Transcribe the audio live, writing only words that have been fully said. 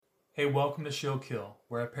Hey, welcome to Shill Kill,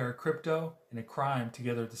 where I pair crypto and a crime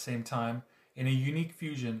together at the same time in a unique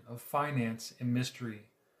fusion of finance and mystery.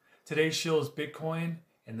 Today's shill is Bitcoin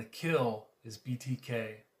and the kill is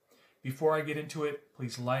BTK. Before I get into it,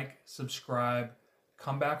 please like, subscribe,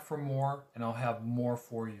 come back for more, and I'll have more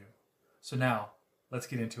for you. So now, let's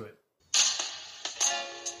get into it.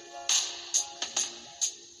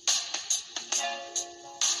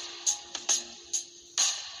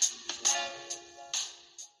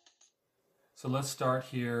 So let's start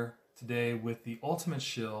here today with the ultimate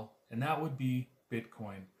shill, and that would be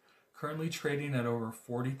Bitcoin. Currently trading at over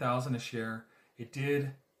 40,000 a share. It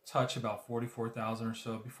did touch about 44,000 or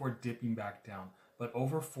so before dipping back down, but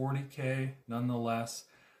over 40K nonetheless.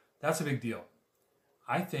 That's a big deal.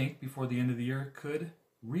 I think before the end of the year it could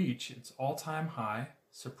reach its all-time high,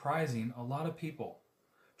 surprising a lot of people.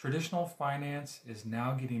 Traditional finance is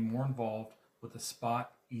now getting more involved with the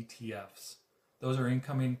spot ETFs. Those are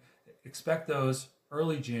incoming. Expect those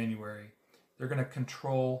early January. They're going to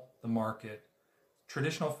control the market.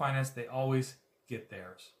 Traditional finance, they always get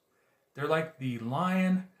theirs. They're like the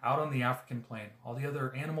lion out on the African plain. All the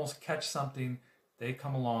other animals catch something, they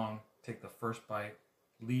come along, take the first bite,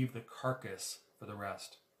 leave the carcass for the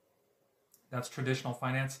rest. That's traditional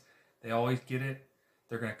finance. They always get it.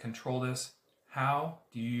 They're going to control this. How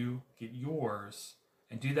do you get yours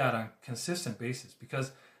and do that on a consistent basis?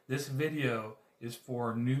 Because this video is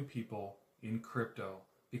for new people in crypto,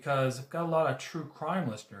 because I've got a lot of true crime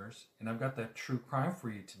listeners and I've got that true crime for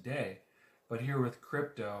you today. But here with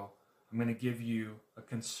crypto, I'm going to give you a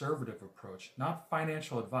conservative approach, not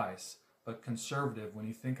financial advice, but conservative when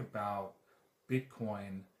you think about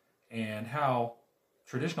Bitcoin and how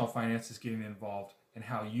traditional finance is getting involved and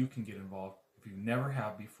how you can get involved if you never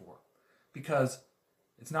have before. Because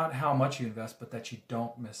it's not how much you invest, but that you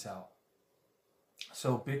don't miss out.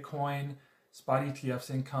 So Bitcoin, spot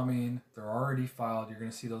ETFs incoming, they're already filed. You're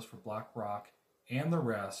going to see those for BlackRock and the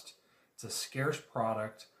rest. It's a scarce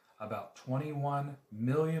product. About 21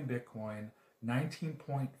 million Bitcoin,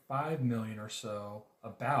 19.5 million or so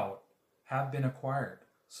have been acquired.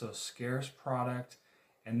 So scarce product.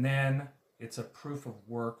 And then it's a proof of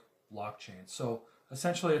work blockchain. So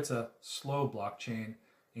essentially it's a slow blockchain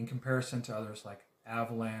in comparison to others like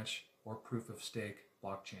Avalanche or proof of stake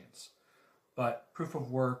blockchains. But proof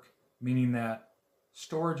of work, meaning that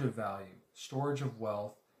storage of value, storage of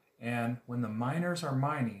wealth, and when the miners are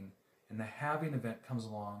mining and the halving event comes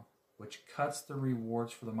along, which cuts the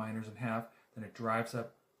rewards for the miners in half, then it drives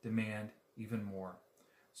up demand even more.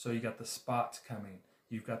 So you got the spots coming,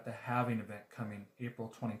 you've got the halving event coming April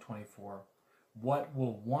 2024. What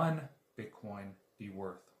will one Bitcoin be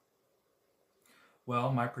worth?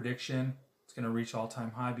 Well, my prediction, it's going to reach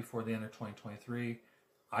all-time high before the end of 2023.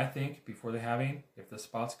 I think before the halving, if the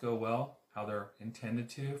spots go well, how they're intended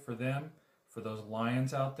to for them, for those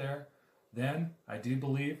lions out there, then I do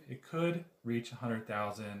believe it could reach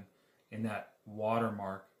 100,000 in that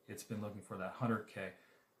watermark. It's been looking for that 100K,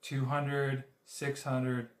 200,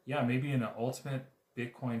 600, yeah, maybe in an ultimate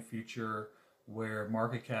Bitcoin future where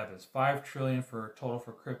market cap is 5 trillion for total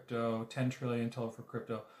for crypto, 10 trillion total for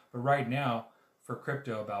crypto. But right now, for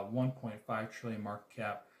crypto, about 1.5 trillion market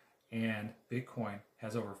cap, and Bitcoin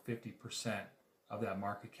has over 50% of that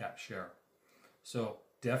market cap share. So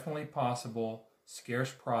definitely possible,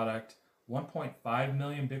 scarce product, 1.5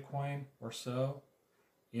 million Bitcoin or so.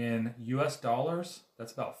 In US dollars,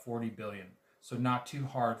 that's about 40 billion. So not too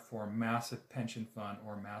hard for a massive pension fund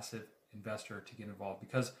or a massive investor to get involved,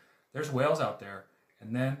 because there's whales out there,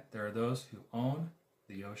 and then there are those who own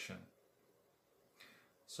the ocean.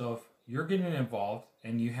 So if you're getting involved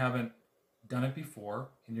and you haven't done it before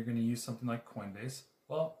and you're going to use something like Coinbase,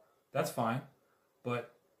 well, that's fine.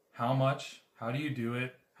 But how much? How do you do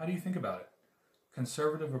it? How do you think about it?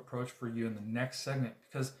 Conservative approach for you in the next segment,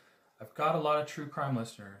 because I've got a lot of true crime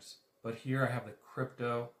listeners, but here I have the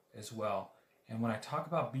crypto as well. And when I talk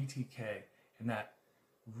about BTK and that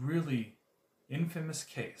really infamous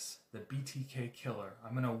case, the BTK killer,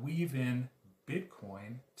 I'm going to weave in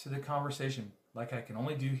Bitcoin to the conversation like I can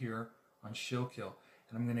only do here on Shill Kill.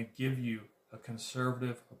 And I'm going to give you a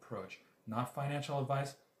conservative approach, not financial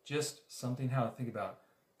advice, just something how to think about,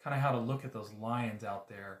 kind of how to look at those lions out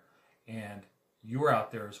there, and you're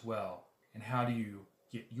out there as well, and how do you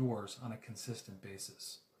get yours on a consistent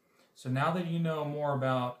basis. So now that you know more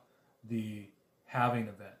about the halving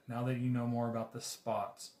event, now that you know more about the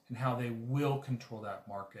spots and how they will control that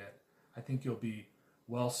market, I think you'll be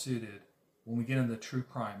well suited when we get into true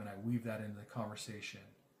crime and I weave that into the conversation.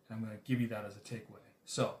 And I'm going to give you that as a takeaway.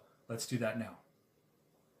 So let's do that now.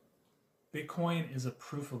 Bitcoin is a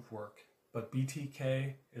proof of work, but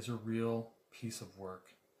BTK is a real piece of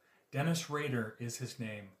work. Dennis Rader is his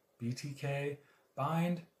name. BTK,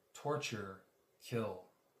 bind, torture, kill.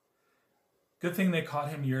 Good thing they caught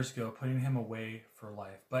him years ago, putting him away for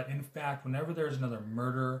life. But in fact, whenever there's another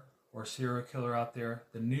murder or serial killer out there,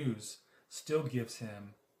 the news still gives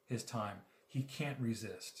him his time. He can't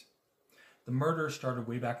resist. The murder started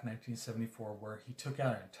way back in 1974, where he took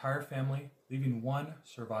out an entire family, leaving one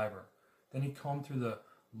survivor. Then he combed through the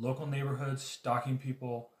local neighborhoods, stalking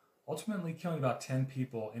people, ultimately killing about 10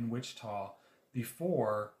 people in Wichita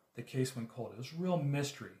before the case went cold. It was a real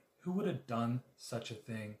mystery. Who would have done such a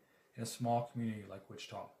thing in a small community like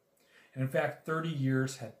Wichita? And in fact, 30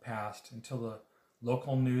 years had passed until the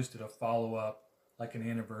local news did a follow-up, like an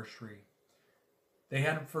anniversary. They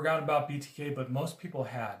hadn't forgotten about BTK, but most people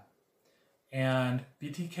had. And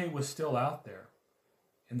BTK was still out there.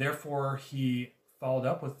 And therefore, he followed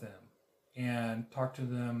up with them and talked to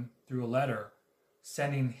them through a letter,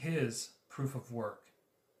 sending his proof of work,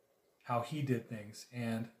 how he did things,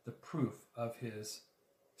 and the proof of his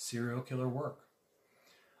serial killer work.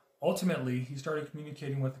 Ultimately, he started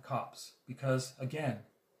communicating with the cops because, again,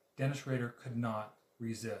 Dennis Rader could not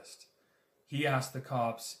resist. He asked the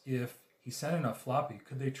cops if he sent in a floppy,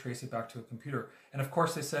 could they trace it back to a computer? And of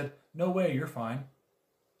course they said, no way, you're fine.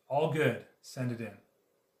 All good, send it in.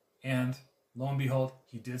 And lo and behold,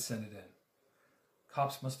 he did send it in.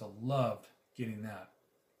 Cops must have loved getting that.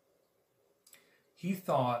 He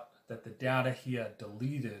thought that the data he had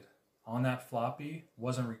deleted on that floppy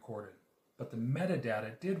wasn't recorded, but the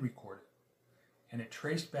metadata did record it. And it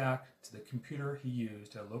traced back to the computer he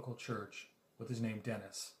used at a local church with his name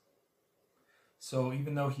Dennis. So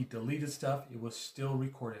even though he deleted stuff, it was still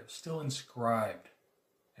recorded, it was still inscribed.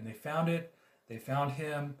 And they found it, they found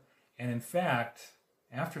him, and in fact,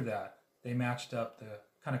 after that, they matched up the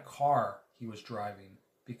kind of car he was driving,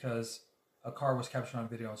 because a car was captured on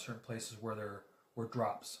video in certain places where there were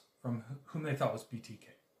drops from whom they thought was BTK.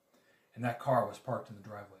 And that car was parked in the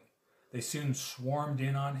driveway. They soon swarmed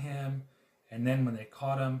in on him, and then when they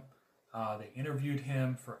caught him, they interviewed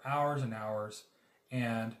him for hours and hours,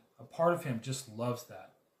 and a part of him just loves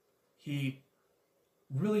that. He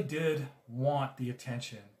really did want the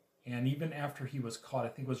attention, and even after he was caught, I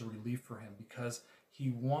think it was a relief for him because he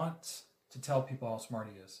wants to tell people how smart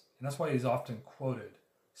he is. And that's why he's often quoted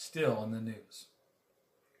still in the news.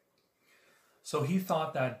 So he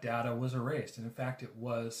thought that data was erased, and in fact it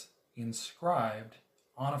was inscribed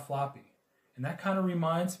on a floppy. And that kind of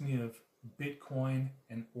reminds me of Bitcoin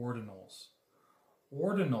and ordinals.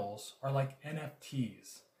 Ordinals are like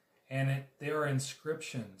NFTs, and they are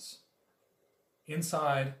inscriptions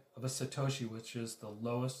inside of a Satoshi, which is the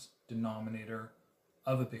lowest denominator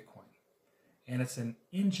of a Bitcoin. And it's an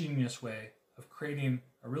ingenious way of creating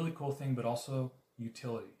a really cool thing, but also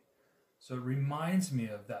utility. So it reminds me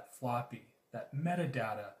of that floppy, that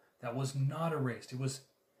metadata that was not erased. It was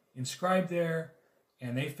inscribed there,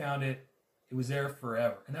 and they found it. It was there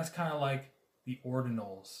forever. And that's kind of like the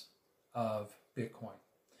ordinals of Bitcoin.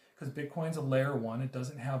 Because Bitcoin's a layer 1. It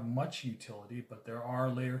doesn't have much utility, but there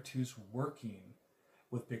are layer 2s working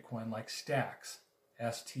with Bitcoin, like Stacks,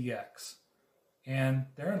 STX. And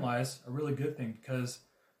therein lies a really good thing, because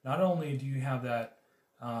not only do you have that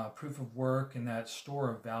proof of work and that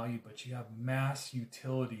store of value, but you have mass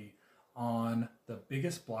utility on the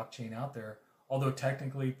biggest blockchain out there. Although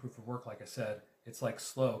technically proof of work, like I said, it's like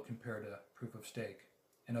slow compared to proof of stake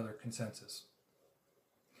and other consensus.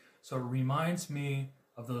 So it reminds me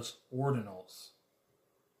of those ordinals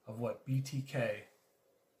of what BTK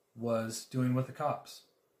was doing with the cops.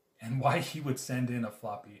 And why he would send in a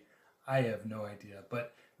floppy, I have no idea.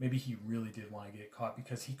 But maybe he really did want to get caught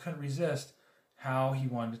because he couldn't resist how he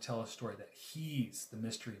wanted to tell a story that he's the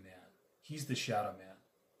mystery man. He's the shadow man.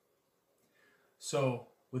 So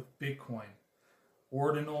with Bitcoin,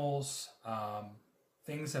 ordinals,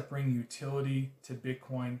 things that bring utility to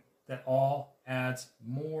Bitcoin, that all adds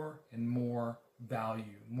more and more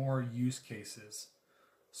value, more use cases.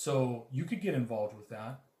 So you could get involved with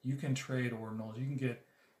that. You can trade ordinals. You can get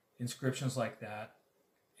inscriptions like that.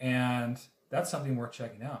 And that's something worth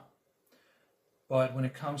checking out. But when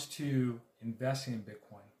it comes to investing in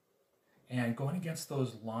Bitcoin and going against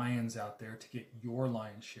those lions out there to get your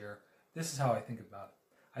lion's share, this is how I think about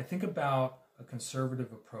it. I think about a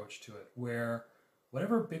conservative approach to it, where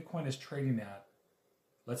whatever Bitcoin is trading at,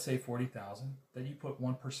 let's say 40,000, that you put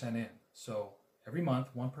 1% in. So every month,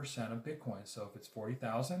 1% of Bitcoin. So if it's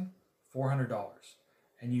 40,000, $400.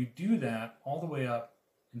 And you do that all the way up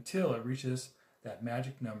until it reaches that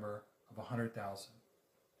magic number of 100,000.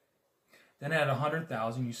 Then at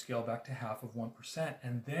 100,000, you scale back to half of 1%,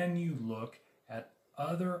 and then you look at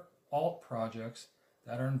other alt projects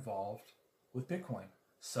that are involved with Bitcoin.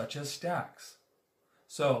 such as stacks.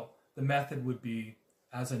 So the method would be,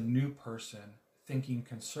 as a new person thinking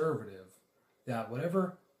conservative, that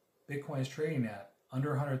whatever Bitcoin is trading at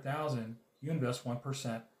under 100,000, you invest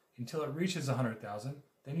 1% until it reaches 100,000,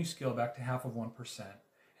 then you scale back to half of 1%,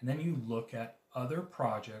 and then you look at other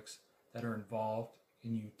projects that are involved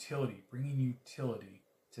in utility, bringing utility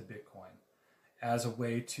to Bitcoin as a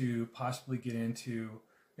way to possibly get into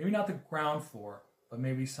maybe not the ground floor, but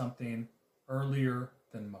maybe something earlier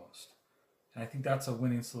than most. And I think that's a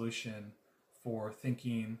winning solution for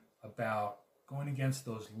thinking about going against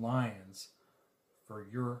those lions for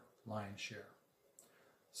your lion share.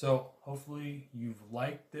 So hopefully you've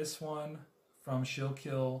liked this one from Shill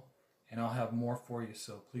Kill, and I'll have more for you.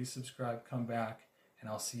 So please subscribe, come back, and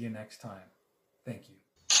I'll see you next time. Thank you.